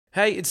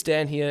Hey, it's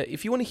Dan here.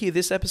 If you want to hear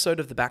this episode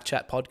of the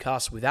BACKCHAT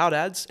podcast without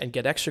ads and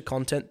get extra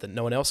content that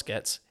no one else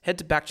gets, head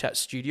to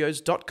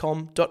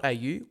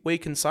backchatstudios.com.au where you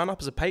can sign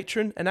up as a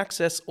patron and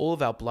access all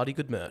of our bloody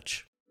good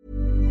merch.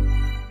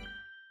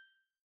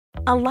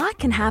 A lot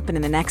can happen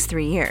in the next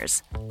 3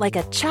 years. Like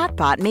a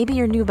chatbot may be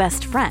your new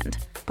best friend.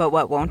 But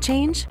what won't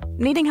change?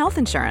 Needing health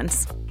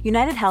insurance.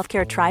 United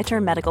Healthcare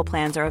Tri-Term Medical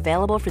Plans are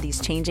available for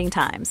these changing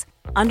times.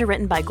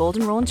 Underwritten by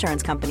Golden Rule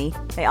Insurance Company,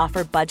 they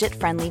offer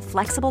budget-friendly,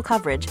 flexible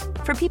coverage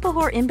for people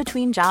who are in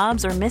between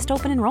jobs or missed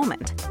open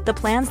enrollment. The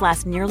plans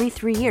last nearly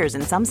 3 years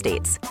in some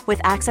states, with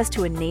access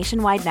to a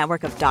nationwide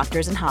network of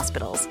doctors and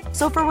hospitals.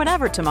 So for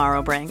whatever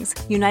tomorrow brings,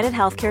 United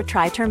Healthcare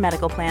Tri-Term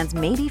Medical Plans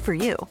may be for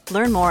you.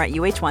 Learn more at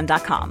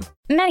uh1.com.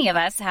 Many of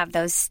us have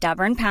those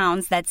stubborn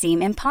pounds that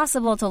seem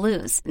impossible to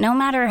lose, no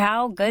matter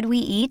how good we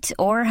eat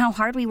or how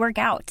hard we work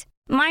out.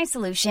 My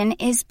solution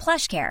is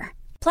PlushCare.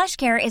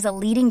 PlushCare is a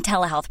leading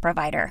telehealth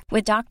provider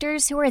with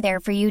doctors who are there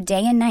for you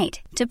day and night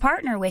to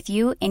partner with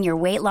you in your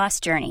weight loss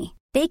journey.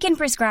 They can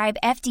prescribe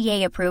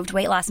FDA-approved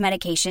weight loss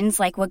medications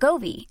like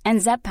Wegovy and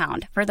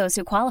Zepbound for those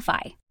who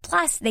qualify.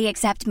 Plus, they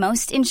accept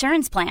most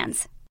insurance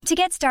plans. To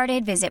get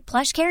started, visit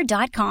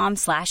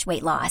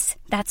plushcare.com/weightloss.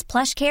 That's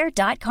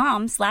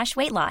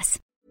plushcare.com/weightloss.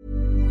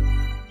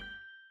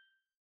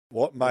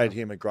 What made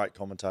him a great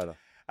commentator?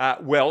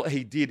 Well,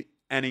 he did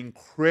an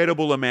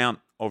incredible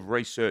amount of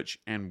research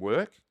and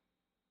work.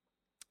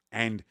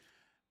 And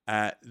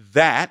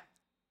that,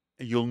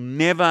 you'll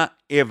never,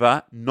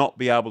 ever not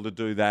be able to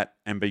do that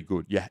and be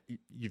good. Yeah,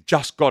 you've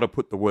just got to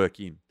put the work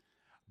in.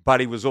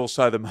 But he was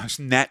also the most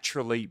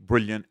naturally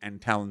brilliant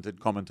and talented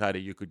commentator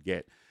you could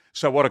get.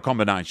 So what a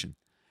combination.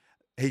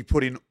 He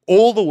put in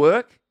all the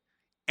work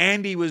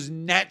and he was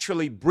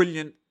naturally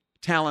brilliant,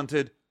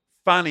 talented,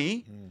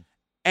 funny,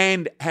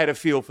 and had a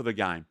feel for the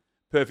game.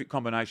 Perfect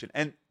combination.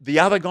 And the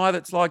other guy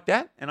that's like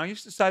that, and I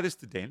used to say this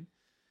to Den,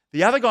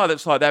 the other guy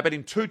that's like that, but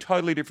in two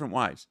totally different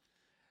ways.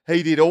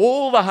 He did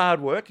all the hard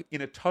work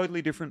in a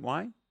totally different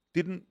way.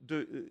 Didn't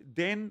do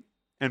Den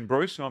and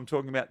Bruce, who I'm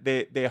talking about,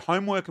 their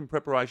homework and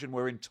preparation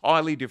were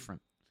entirely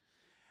different.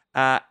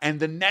 And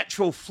the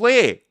natural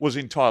flair was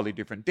entirely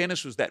different.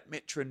 Dennis was that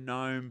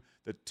metronome,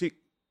 the tick,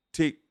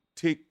 tick,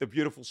 tick, the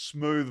beautiful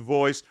smooth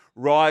voice,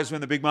 rise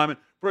when the big moment.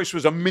 Bruce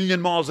was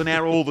 1,000,000 miles an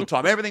hour all the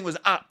time. Everything was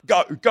up,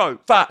 go,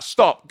 fast,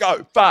 stop,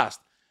 go, fast.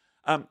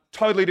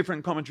 Totally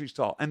different commentary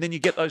style. And then you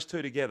get those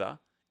two together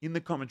in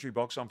the commentary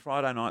box on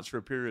Friday nights for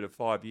a period of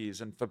 5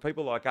 years. And for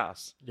people like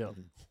us,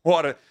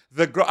 Hutto,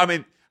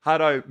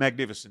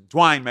 magnificent.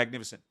 Dwayne,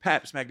 magnificent.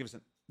 Paps,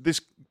 magnificent.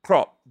 This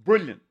crop,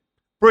 brilliant.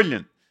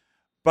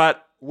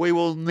 But we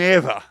will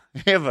never,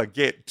 ever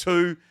get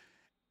two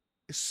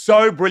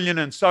so brilliant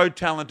and so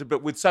talented,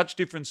 but with such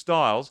different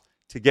styles,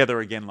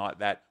 together again like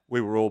that.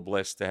 We were all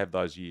blessed to have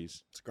those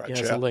years. It's a great Yeah,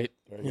 shout. it's elite.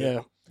 Very Yeah.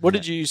 good. What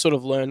did you sort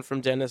of learn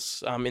from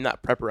Dennis in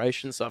that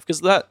preparation stuff?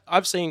 Because that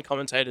I've seen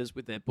commentators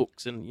with their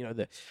books and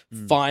their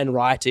fine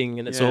writing,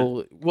 and it's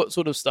all. What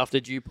sort of stuff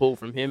did you pull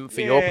from him for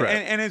your prep?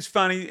 And it's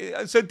funny.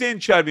 So Dan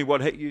showed me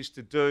what he used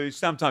to do.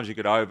 Sometimes you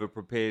could over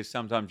prepare,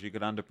 sometimes you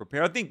could under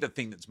prepare. I think the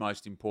thing that's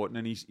most important,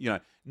 and he's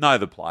know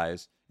the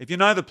players. If you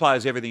know the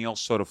players, everything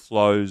else sort of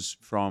flows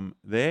from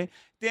there.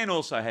 Dan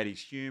also had his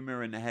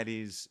humour and had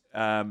his,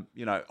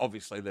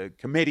 obviously the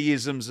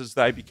comedieisms as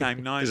they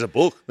became known. There's a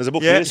book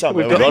here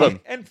somewhere. We've got him.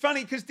 And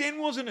funny, because Dan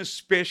wasn't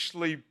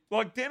especially,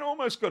 Dan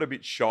almost got a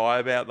bit shy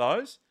about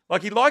those.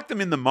 Like, he liked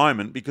them in the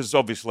moment because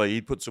obviously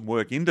he put some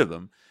work into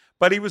them.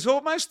 But he was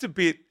almost a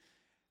bit,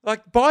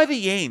 like, by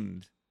the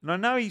end, and I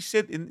know he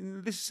said,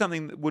 and this is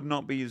something that would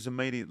not be as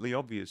immediately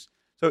obvious.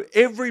 So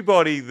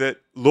everybody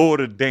that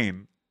lauded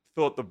Dan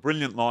thought the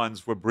brilliant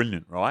lines were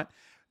brilliant, right?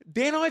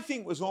 Dan, I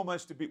think, was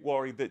almost a bit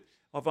worried that,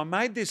 have I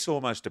made this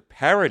almost a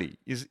parody?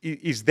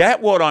 Is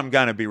that what I'm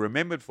going to be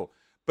remembered for?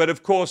 But,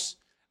 of course,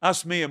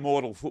 us mere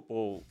mortal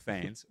football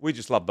fans, we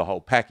just loved the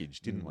whole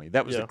package, didn't we?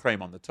 That was the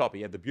cream on the top.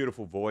 He had the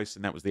beautiful voice,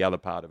 and that was the other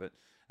part of it.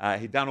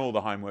 He'd done all the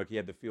homework. He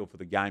had the feel for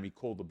the game. He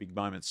called the big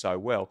moments so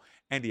well,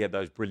 and he had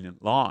those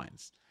brilliant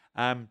lines.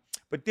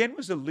 But Dan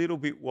was a little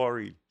bit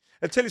worried.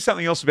 I'll tell you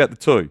something else about the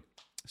two.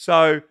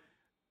 So,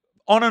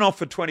 on and off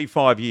for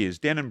 25 years,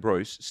 Dan and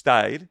Bruce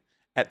stayed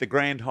at the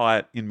Grand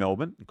Hyatt in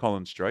Melbourne, in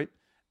Collins Street,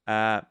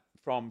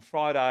 from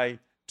Friday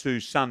to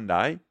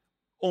Sunday,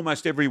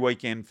 almost every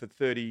weekend for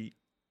 30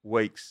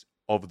 weeks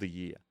of the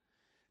year.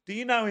 Do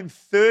you know, in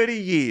 30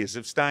 years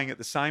of staying at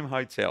the same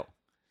hotel,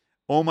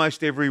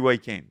 almost every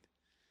weekend,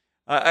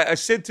 I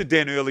said to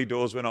Dan early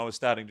doors when I was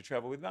starting to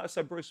travel with him,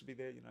 so Bruce would be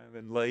there,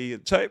 and Lee.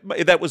 So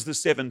that was the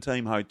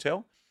 7-team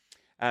hotel.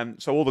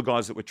 So all the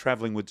guys that were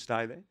travelling would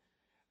stay there.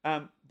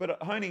 But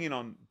honing in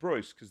on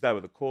Bruce, because they were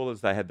the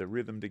callers, they had the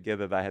rhythm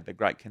together, they had the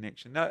great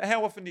connection. Now,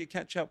 how often do you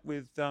catch up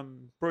with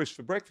Bruce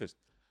for breakfast?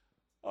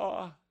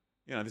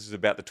 This is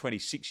about the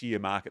 26-year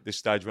mark at this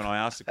stage when I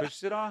asked the question. She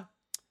said,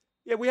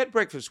 yeah, we had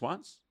breakfast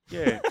once.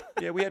 Yeah,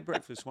 we had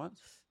breakfast once.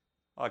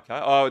 Okay.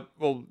 How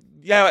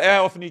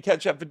often do you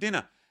catch up for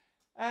dinner?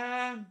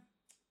 Annie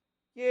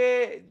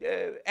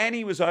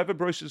was over,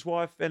 Bruce's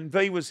wife, and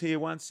V was here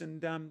once,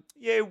 and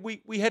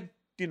we had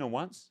dinner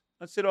once.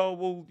 I said, oh,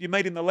 well, you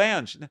meet in the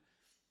lounge.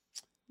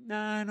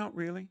 No, not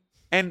really.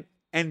 And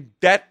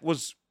that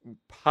was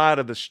part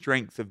of the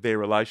strength of their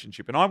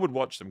relationship. And I would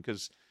watch them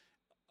because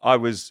I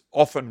was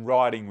often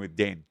riding with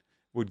Den.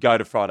 Would go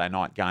to Friday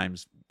night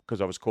games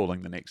because I was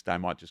calling the next day. I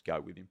might just go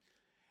with him.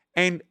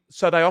 And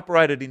so they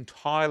operated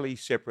entirely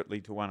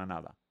separately to one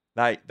another.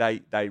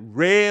 They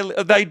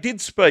rarely, they did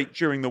speak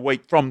during the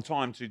week from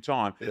time to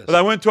time, but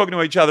they weren't talking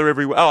to each other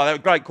every week. Oh, that was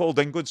great call,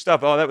 then good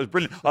stuff. Oh, that was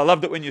brilliant. I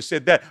loved it when you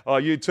said that. Oh,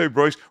 you too,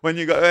 Bruce. When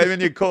you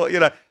call,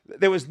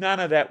 there was none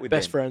of that with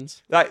Best them.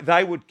 friends.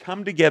 They would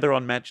come together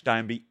on match day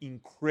and be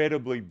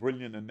incredibly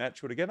brilliant and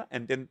natural together.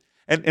 And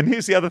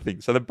here's the other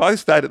thing. So they both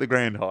stayed at the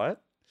Grand Hyatt.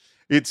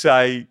 It's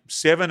a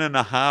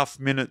 7.5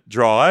 minute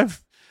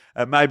drive.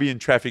 Maybe in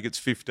traffic it's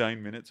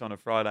 15 minutes on a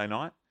Friday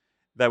night.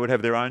 They would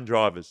have their own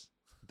drivers.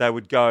 They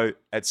would go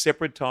at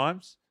separate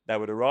times, they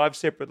would arrive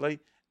separately,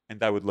 and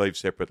they would leave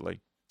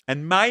separately.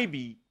 And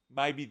maybe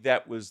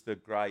that was the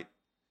great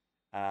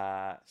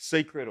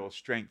secret or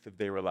strength of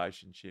their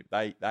relationship.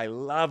 They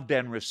loved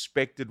and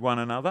respected one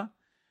another,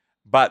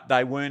 but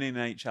they weren't in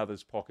each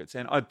other's pockets.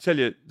 And I tell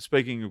you,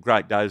 speaking of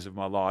great days of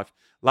my life,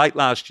 late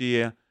last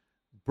year,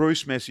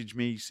 Bruce messaged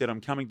me, said, I'm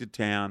coming to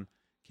town.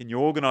 Can you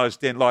organise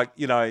Den?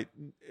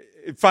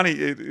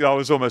 Funny, I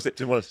was almost.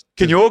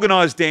 Can you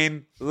organise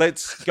Den?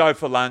 Let's go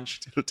for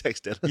lunch.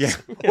 Text Dennis. Yeah.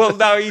 Well,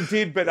 no, he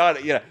did, but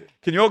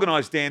can you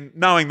organise Den?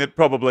 Knowing that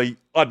probably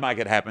I'd make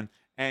it happen.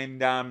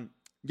 And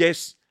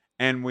yes,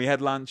 and we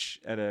had lunch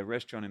at a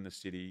restaurant in the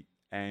city,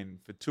 and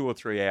for 2 or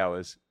 3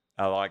 hours,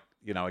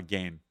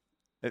 again.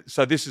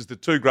 So this is the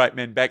two great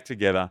men back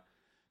together.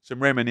 Some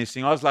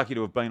reminiscing. I was lucky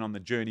to have been on the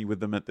journey with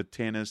them at the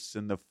tennis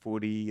and the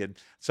footy. And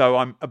so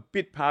I'm a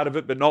bit part of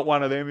it, but not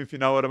one of them, if you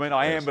know what I mean.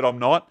 I am, but I'm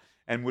not,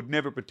 and would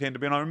never pretend to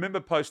be. And I remember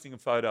posting a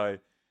photo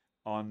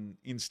on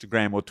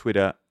Instagram or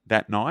Twitter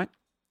that night.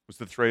 It was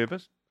the three of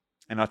us,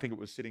 and I think it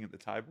was sitting at the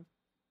table.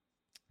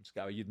 Just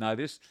go, you'd know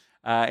this.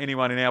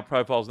 Anyone in our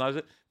profiles knows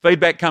it.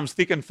 Feedback comes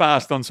thick and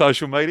fast on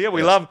social media.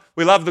 We love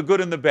the good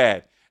and the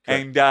bad.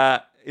 Correct.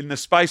 And in the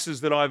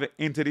spaces that I've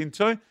entered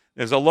into,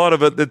 there's a lot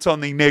of it that's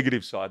on the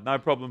negative side. No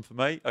problem for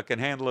me. I can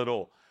handle it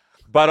all.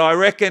 But I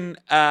reckon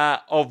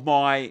of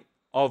my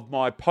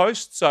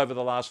posts over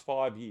the last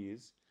 5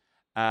 years,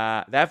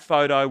 that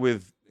photo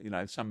with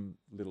some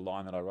little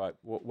line that I wrote,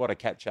 what a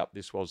catch up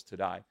this was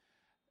today.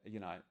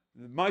 The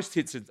most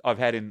hits I've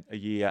had in a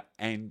year,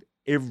 and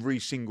every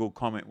single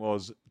comment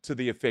was to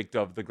the effect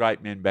of the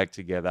great men back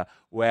together.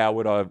 Wow,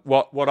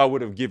 what I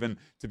would have given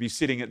to be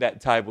sitting at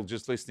that table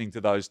just listening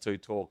to those two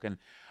talk. And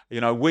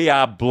we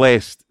are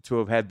blessed to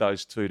have had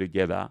those two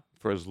together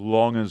for as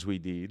long as we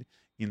did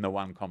in the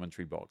one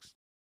commentary box.